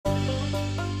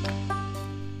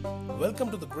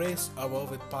Welcome to the Grace Hour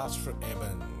with Pastor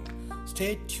Evan.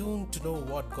 Stay tuned to know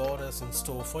what God has in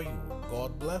store for you.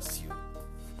 God bless you.